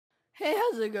Hey,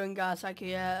 how's it going, guys? Like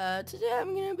here. Today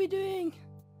I'm gonna be doing.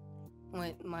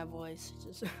 Wait, my voice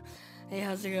just. Hey,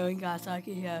 how's it going, guys? Like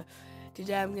here.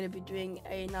 Today I'm gonna be doing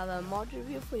another mod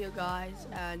review for you guys,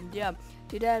 and yeah,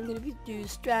 today I'm gonna be doing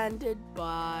Stranded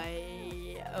by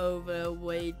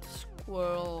Overweight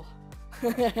Squirrel.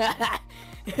 That's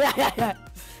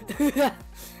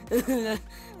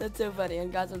so funny.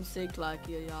 And guys, I'm sick. Like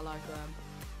yeah, like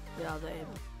the other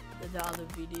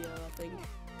video, I think.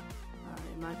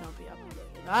 It might not be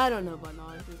uploaded. I don't know, but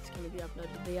now if it's gonna be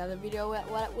uploaded. The other video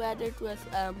where I did with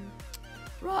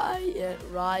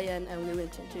Ryan, and we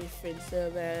went into a different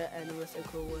server, and it was so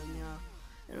cool. And yeah,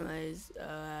 anyways,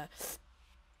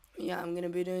 yeah, I'm gonna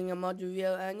be doing a mod review,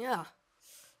 and yeah,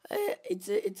 it's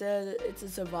a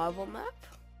survival map,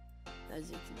 as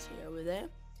you can see over there.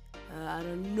 I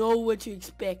don't know what to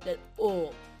expect at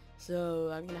all, so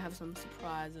I'm gonna have some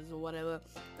surprises or whatever,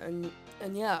 and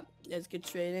yeah, let's get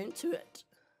straight into it.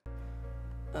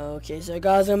 Okay, so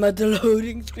guys, I'm at the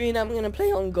loading screen. I'm gonna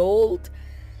play on gold.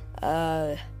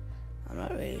 I'm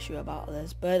not really sure about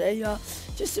this, but yeah,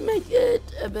 just to make it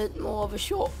a bit more of a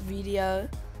short video.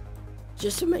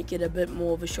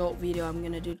 I'm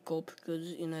gonna do it gold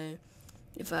because, you know,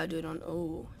 if I do it on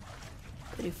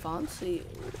pretty fancy.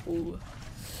 Oh,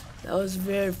 that was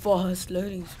very fast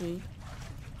loading screen.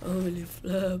 Holy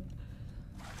flip.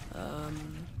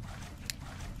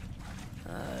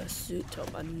 Suit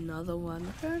up another one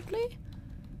apparently.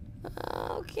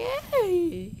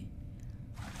 Okay.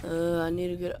 I need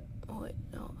to get. Oh wait,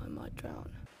 no, I might drown.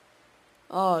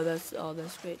 Oh, that's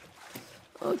great.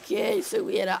 Okay, so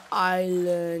we had an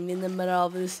island in the middle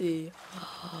of the sea.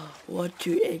 What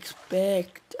to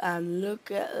expect? And look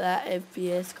at that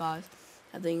FPS, guys.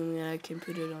 I think I can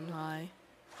put it on high.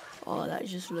 Oh, that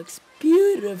just looks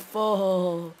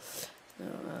beautiful.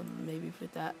 Maybe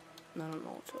put that. No,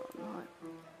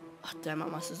 oh, damn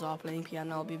it, my sister are playing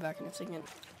piano. I'll be back in a second.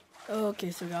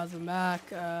 Okay, so guys, I'm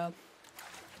back.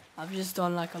 I've just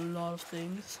done like a lot of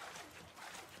things.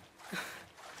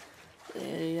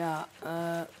 Yeah.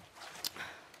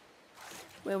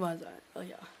 Where was I? Oh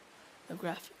yeah, the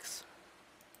graphics.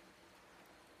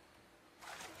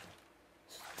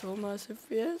 Still nice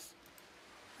FPS.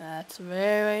 That's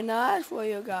very nice for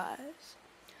you guys.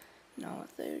 Now I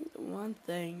think the one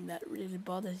thing that really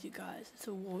bothers you guys is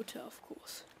the water, of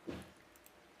course.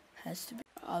 Has to be,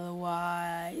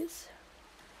 otherwise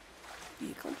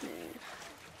you complain.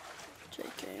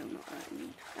 JK, I'm not, I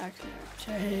mean, actually,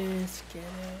 just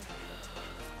kidding.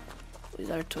 Where's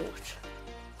our torch?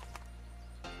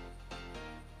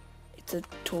 It's a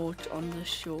torch on the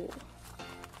shore.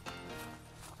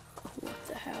 What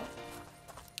the hell?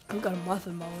 I've got a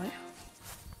muffin my way.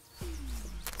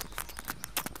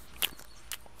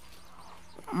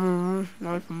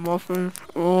 Nice muffin.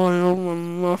 Oh, I love my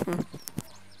muffin.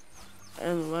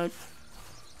 Anyway.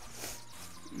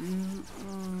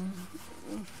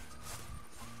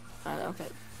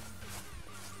 Okay.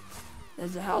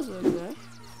 There's a house over there.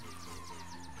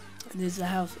 And there's a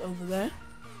house over there.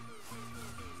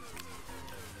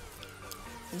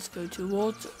 Let's go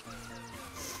towards it.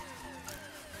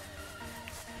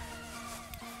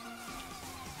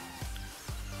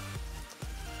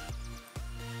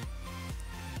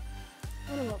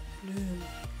 What about blue?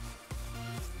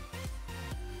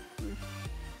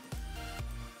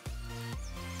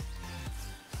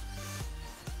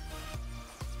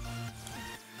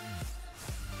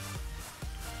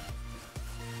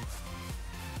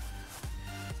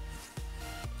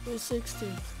 We're 60.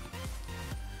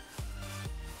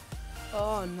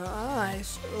 Oh,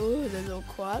 nice. Oh, there's a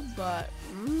quad, but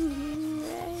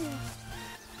yeah.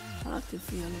 I like the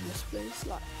feel of this place.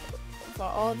 Like,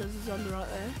 oh, there's a zombie right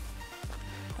there.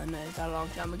 I know it's a long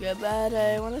time ago, but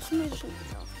I want to see something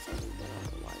else.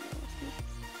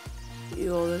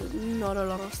 Yo, there's not a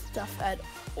lot of stuff at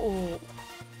all,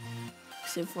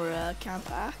 except for a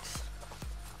camp axe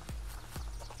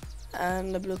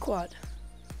and the blue quad.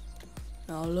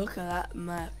 Now look at that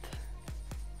map.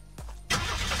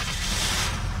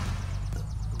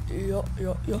 Yo.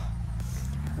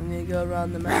 I'm gonna go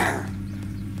around the map.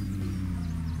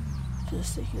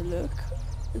 Just take a look.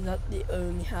 Is that the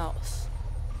only house?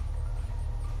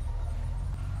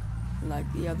 Like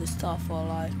the other stuff are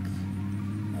like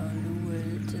the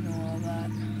woods and all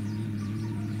that.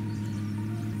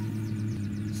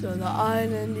 So the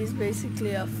island is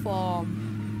basically a farm.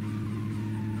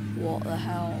 What the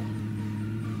hell?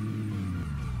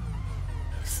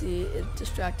 See, it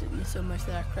distracted me so much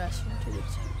that I crashed into the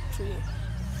tree.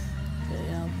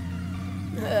 Yeah.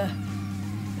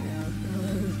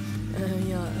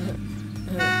 Anyway.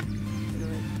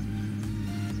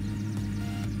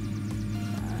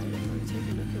 I don't want to take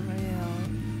a look around.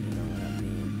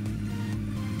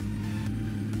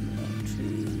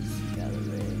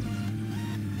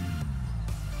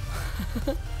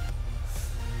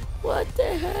 What the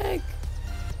heck?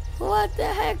 What the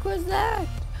heck was that?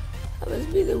 That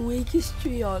must be the weakest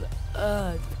tree on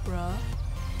earth, bruh.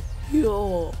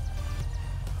 Yo.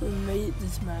 Who made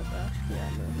this map, actually? Yeah,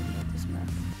 I know who made this map.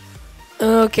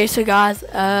 Okay, so guys,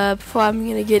 before I'm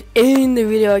gonna get in the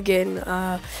video again,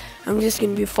 I'm just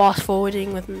gonna be fast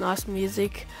forwarding with nice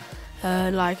music.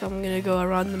 Like I'm gonna go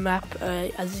around the map.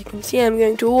 As you can see, I'm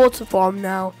going to a water farm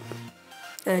now.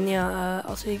 And yeah,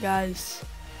 I'll see you guys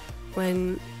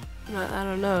when, I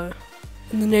don't know,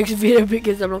 in the next video,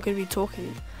 because I'm not gonna be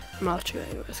talking. I'm not sure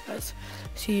anyways, guys.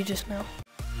 See you just now.